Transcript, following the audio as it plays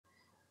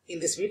In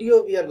this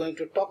video, we are going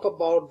to talk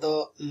about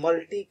the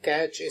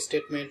multi-catch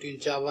statement in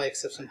Java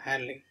exception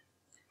handling.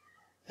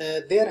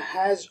 There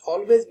has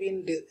always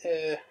been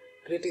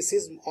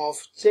criticism of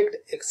checked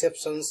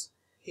exceptions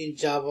in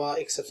Java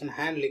exception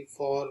handling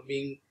for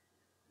being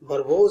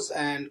verbose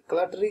and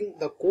cluttering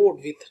the code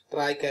with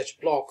try-catch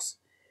blocks.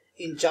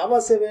 In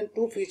Java 7,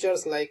 two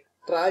features like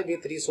try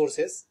with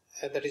resources,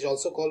 that is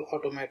also called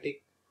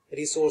automatic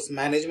resource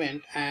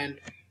management, and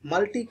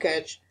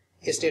multi-catch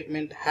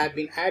statement have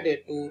been added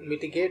to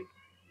mitigate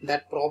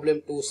that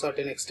problem to a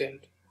certain extent.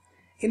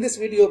 In this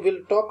video,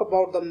 we'll talk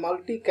about the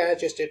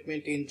multi-catch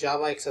statement in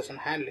Java exception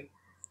handling,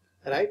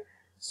 right?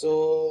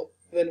 So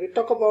when we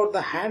talk about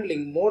the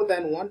handling more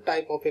than one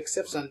type of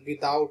exception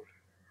without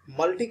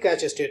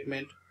multi-catch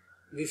statement,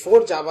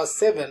 before Java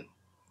 7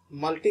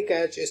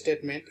 multi-catch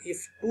statement, if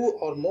two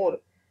or more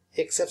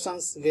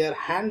exceptions were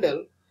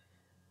handled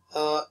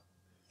uh,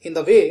 in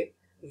the way,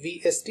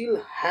 we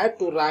still had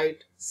to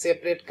write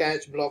separate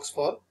catch blocks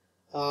for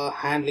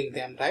handling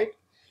them, right?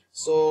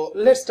 So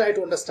let's try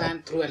to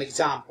understand through an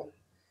example.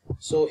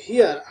 So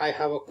here I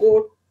have a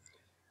code,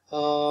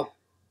 uh,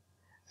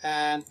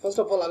 and first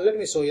of all let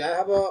me show you. I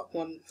have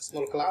one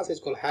small class. It's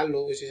called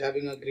hello, which is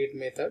having a greet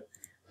method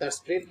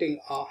that's printing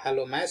a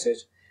hello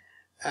message,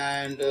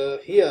 and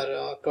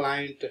here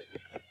client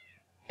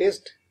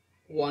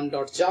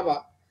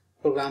test1.java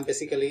program.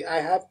 Basically, I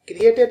have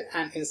created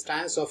an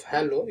instance of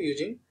hello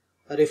using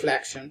a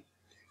reflection.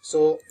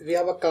 So we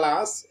have a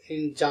class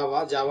in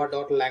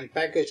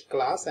java.langPackage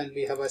class, and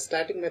we have a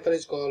static method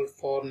is called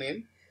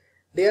forName.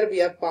 There we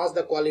have passed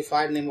the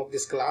qualified name of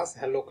this class,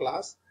 hello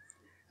class,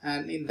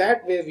 and in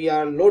that way we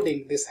are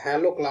loading this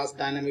hello class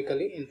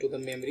dynamically into the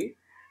memory,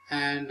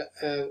 and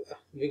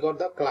we got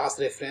the class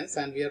reference,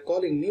 and we are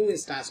calling new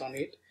instance on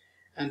it,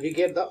 and we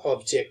get the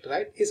object,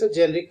 right? It's a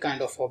generic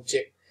kind of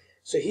object.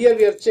 So here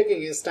we are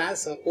checking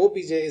instance of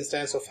obj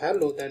instance of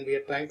hello, then we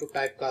are trying to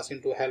typecast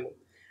into hello,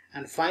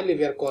 and finally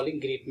we are calling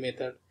greet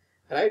method,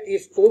 right?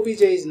 If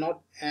obj is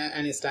not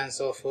an instance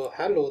of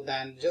hello,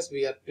 then just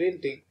we are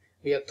printing,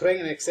 we are throwing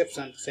an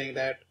exception saying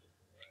that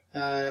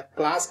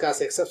class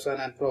cast exception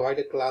and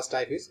provided class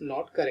type is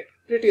not correct.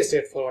 Pretty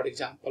straightforward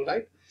example,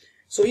 right?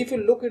 So if you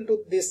look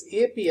into this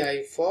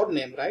API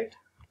forName, right?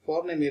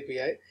 forName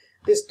API,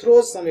 this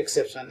throws some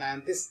exception,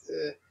 and this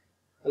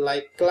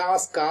like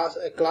class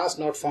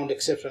not found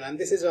exception, and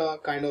this is a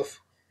kind of,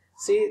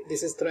 see,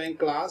 this is throwing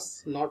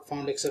class not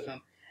found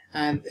exception.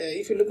 And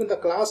if you look in the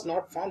class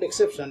not found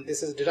exception,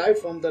 this is derived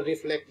from the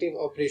reflective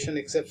operation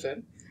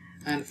exception.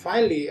 And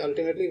finally,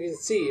 ultimately, we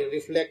see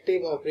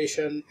reflective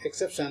operation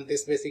exception.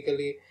 This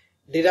basically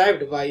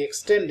derived by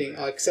extending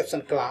our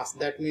exception class.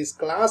 That means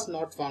class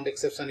not found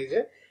exception is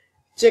a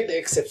checked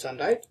exception,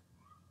 right?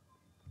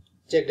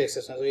 Checked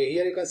exception. So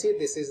here you can see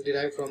this is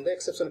derived from the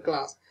exception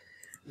class.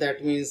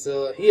 That means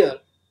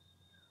here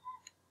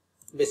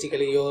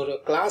basically your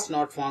class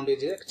not found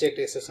is a checked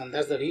exception.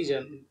 That's the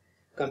reason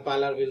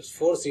compiler will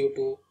force you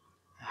to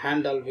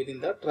handle within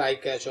the try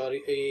catch, or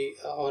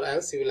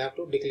else you will have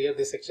to declare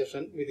this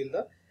exception within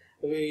the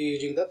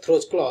using the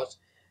throws clause.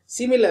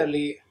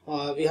 Similarly,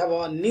 we have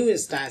a new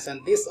instance,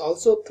 and this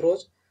also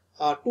throws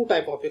two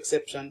type of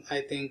exception,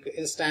 I think,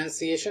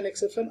 instantiation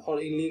exception or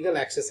illegal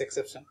access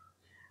exception,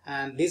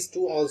 and these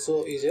two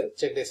also is a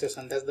checked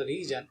exception. That's the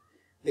reason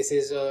this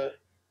is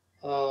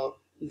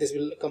this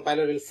will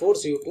compiler will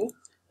force you to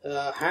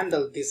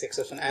handle this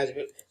exception as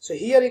well. So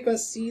here you can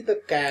see the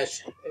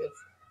catch.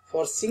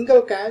 For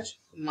single catch,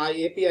 my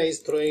API is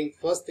throwing,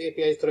 first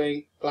API is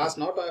throwing class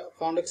not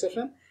found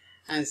exception,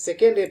 and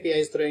second API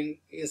is throwing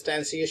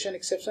instantiation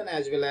exception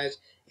as well as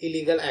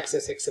illegal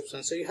access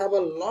exception. So you have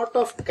a lot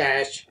of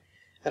catch,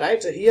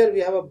 right? So here we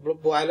have a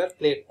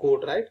boilerplate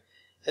code, right?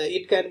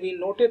 It can be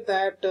noted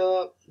that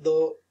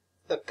the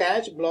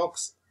catch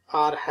blocks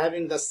are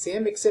having the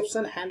same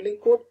exception handling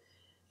code.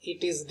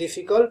 It is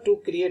difficult to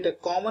create a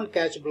common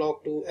catch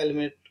block to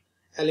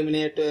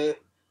eliminate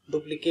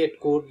duplicate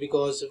code,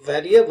 because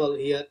variable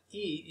here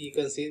e, you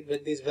can see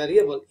with this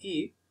variable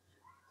e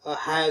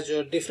has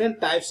different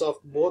types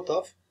of both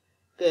of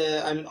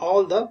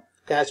all the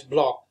catch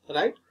block,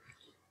 right?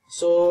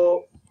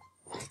 So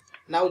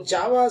now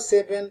Java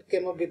 7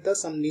 came up with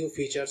some new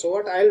features. So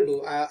what I'll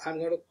do, I'm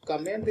going to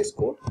comment this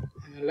code,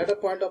 and at a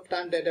point of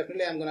time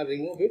definitely I'm going to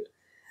remove it.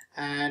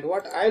 And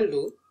what I'll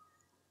do,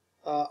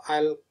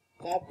 I'll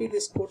copy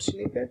this code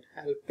snippet,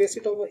 I'll paste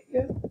it over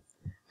here,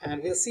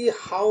 and we'll see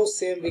how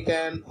same we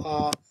can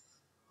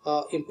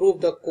improve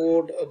the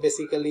code,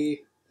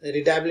 basically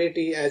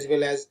readability, as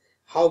well as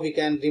how we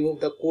can remove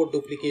the code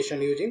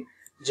duplication using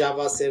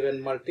Java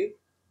 7 multi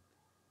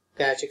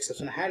catch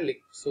exception handling.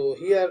 So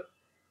here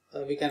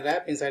we can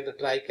wrap inside the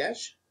try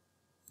catch,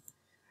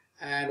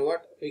 and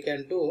what we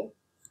can do,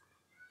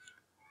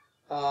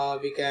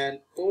 we can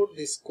put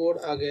this code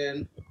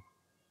again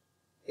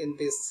in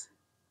this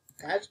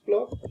catch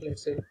block.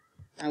 Let's say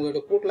I'm going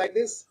to put like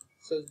this,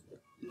 so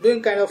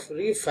doing kind of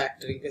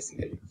refactoring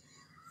basically.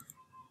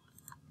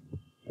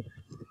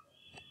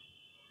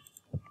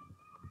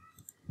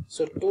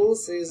 So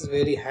tools is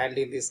very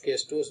handy in this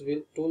case. Tools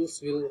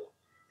will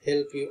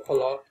help you a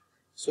lot.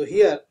 So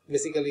here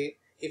basically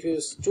if you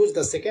choose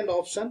the second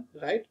option,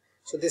 right,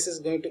 so this is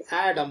going to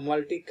add a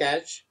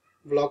multi-catch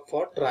block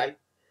for try.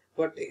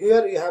 But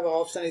here you have an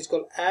option is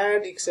called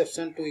add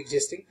exception to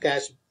existing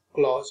catch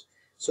clause.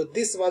 So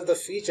this was the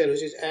feature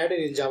which is added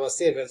in Java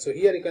 7. So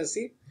here you can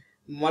see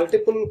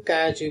multiple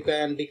catch you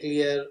can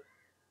declare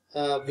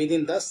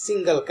within the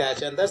single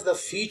catch, and that's the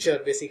feature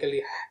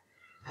basically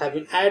have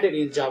been added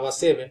in Java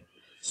 7.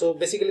 So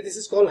basically this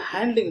is called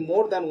handling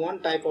more than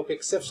one type of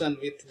exception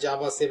with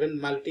Java 7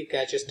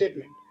 multi-catch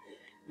statement.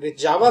 With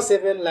Java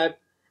 7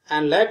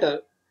 and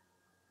later,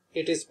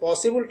 it is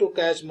possible to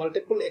catch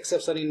multiple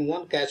exceptions in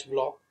one catch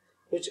block,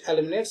 which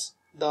eliminates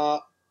the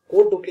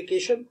code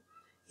duplication.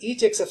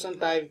 Each exception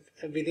type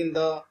within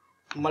the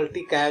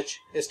multi-catch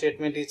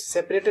statement is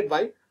separated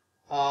by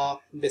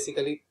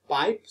basically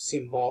pipe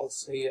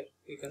symbols. Here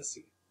you can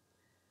see.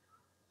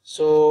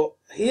 So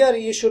here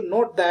you should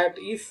note that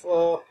if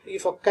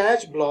a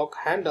catch block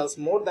handles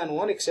more than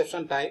one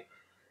exception type,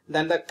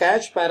 then the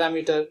catch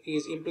parameter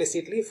is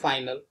implicitly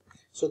final.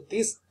 So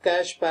this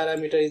catch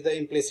parameter is the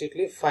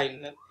implicitly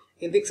final.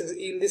 In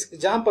this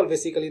example,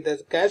 basically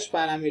the catch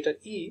parameter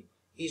E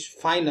is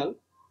final.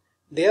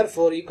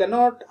 Therefore, you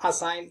cannot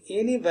assign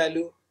any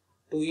value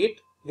to it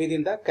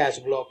within the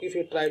catch block. If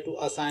you try to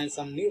assign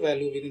some new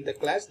value within the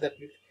class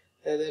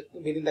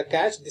within the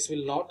catch, this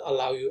will not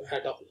allow you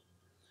at all.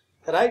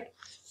 Right?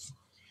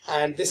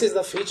 And this is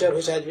the feature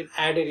which has been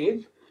added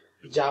in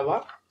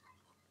Java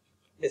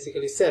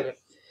basically 7.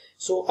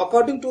 So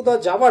according to the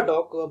Java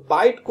doc,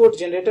 bytecode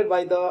generated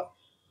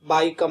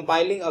by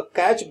compiling a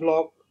catch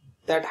block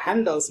that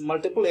handles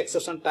multiple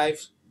exception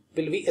types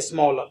will be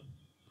smaller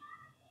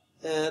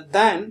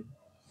than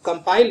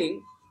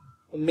compiling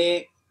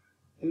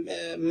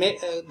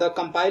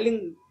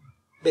compiling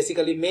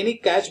basically many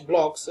catch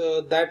blocks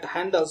that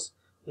handles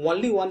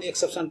only one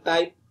exception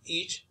type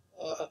each.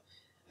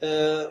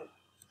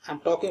 I'm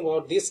talking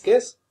about this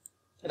case,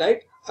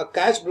 right? A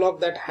catch block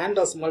that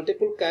handles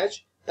multiple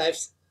catch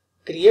types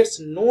creates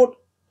no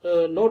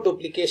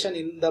duplication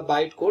in the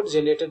bytecode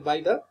generated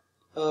by the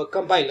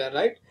compiler,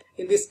 right?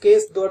 In this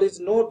case, there is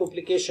no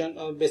duplication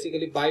of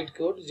basically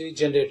bytecode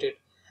generated,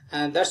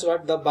 and that's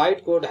what the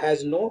bytecode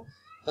has no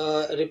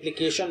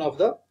replication of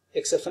the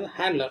exception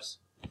handlers,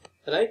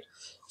 right?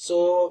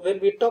 So when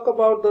we talk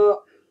about the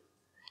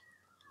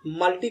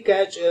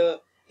multi-catch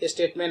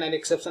statement and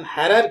exception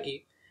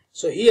hierarchy,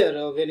 so here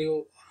when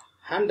you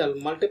handle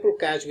multiple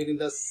catch within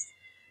the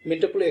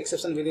multiple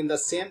exception within the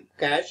same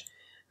catch,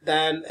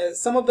 then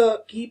some of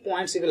the key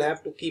points you will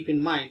have to keep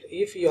in mind.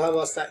 If you have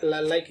a,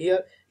 like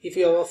here, if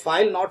you have a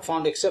file not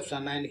found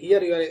exception and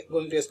here you are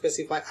going to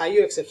specify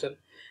IO exception,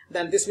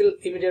 then this will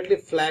immediately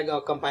flag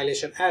a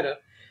compilation error,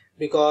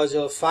 because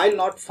file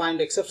not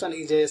found exception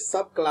is a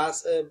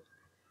subclass.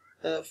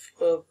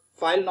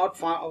 File not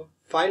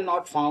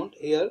found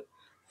here,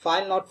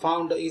 file not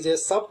found is a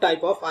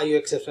subtype of IO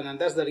exception, and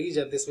that's the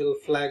reason this will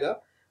flag a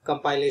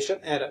compilation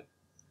error,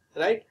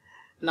 right?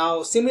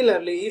 Now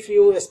similarly, if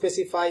you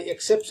specify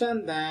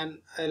exception, then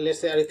let's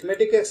say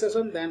arithmetic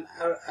exception, then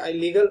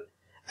illegal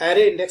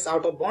array index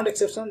out of bound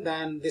exception,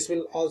 then this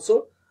will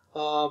also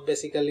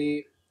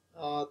basically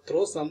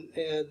throw some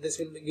this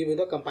will give you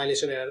the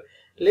compilation error.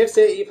 Let's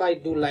say if I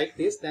do like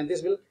this, then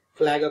this will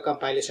flag a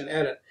compilation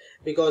error,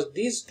 because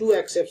these two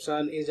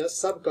exception is a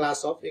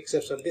subclass of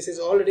exception. This is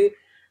already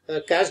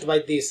cached by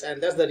this,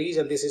 and that's the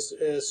reason this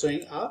is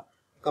showing a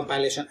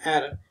compilation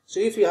error. So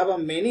if you have a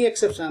many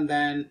exception,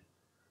 then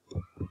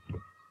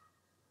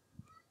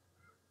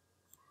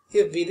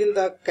if within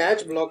the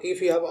catch block,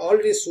 if you have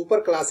already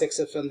superclass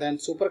exception, then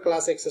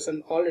superclass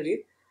exception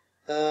already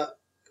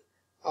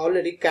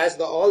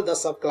cached all the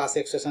subclass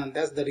exception, and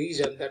that's the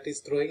reason that is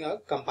throwing a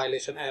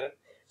compilation error.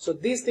 So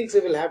these things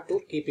you will have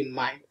to keep in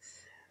mind.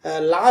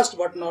 Last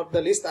but not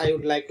the least, I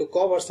would like to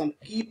cover some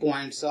key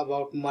points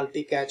about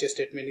multi-catch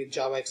statement in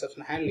Java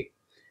exception handling,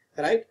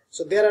 right?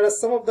 So there are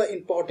some of the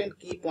important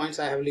key points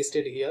I have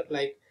listed here.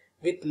 Like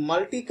with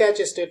multi-catch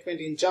statement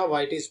in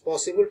Java, it is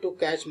possible to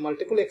catch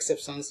multiple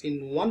exceptions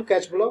in one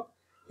catch block,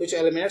 which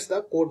eliminates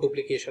the code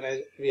duplication,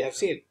 as we have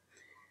seen.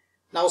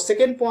 Now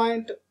second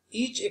point,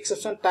 each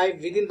exception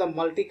type within the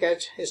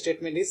multi-catch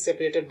statement is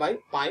separated by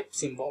pipe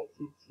symbol,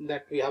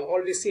 that we have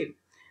already seen.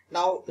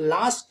 Now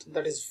last,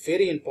 that is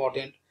very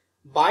important,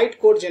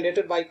 bytecode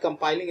generated by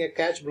compiling a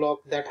catch block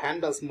that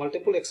handles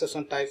multiple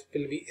exception types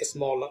will be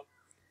smaller,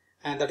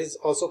 and that is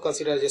also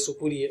considered as a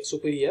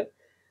superior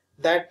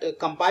that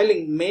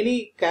compiling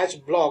many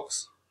catch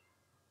blocks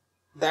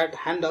that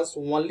handles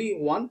only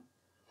one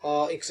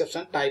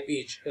exception type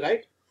each,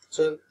 right?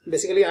 So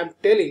basically I'm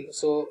telling,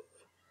 so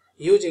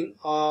using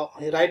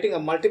writing a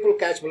multiple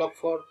catch block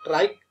for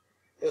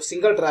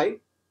single try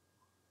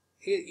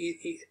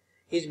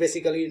is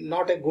basically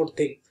not a good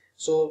thing.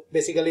 So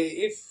basically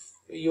if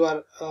you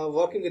are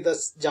working with the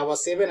Java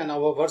 7 and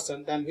our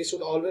version, then we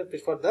should always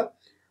prefer the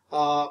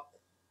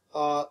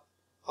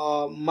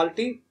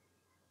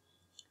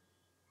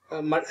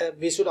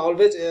we should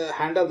always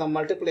handle the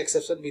multiple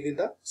exception within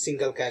the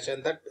single catch,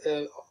 and that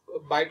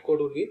bytecode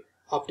would be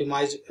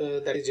optimized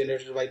that is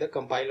generated by the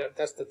compiler.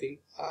 That's the thing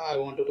I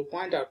wanted to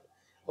point out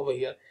over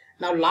here.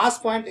 Now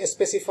last point is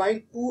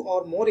specifying 2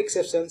 or more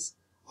exceptions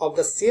of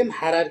the same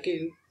hierarchy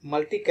in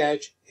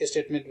multi-catch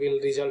statement will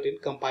result in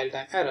compile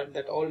time error.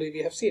 That already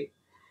we have seen,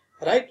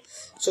 right?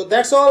 So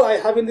that's all I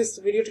have in this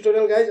video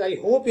tutorial, guys. I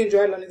hope you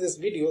enjoyed learning this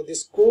video,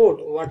 this code,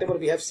 whatever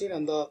we have seen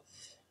on the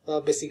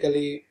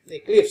basically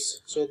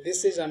Eclipse. So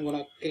this is, I'm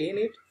gonna clean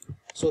it.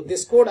 So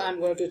this code I'm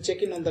going to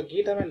check in on the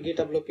GitHub and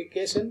GitHub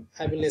location.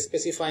 I will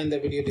specify in the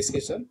video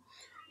description.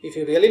 If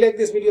you really like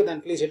this video,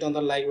 then please hit on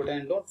the like button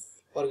and don't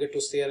forget to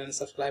share and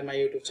subscribe my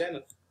YouTube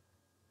channel.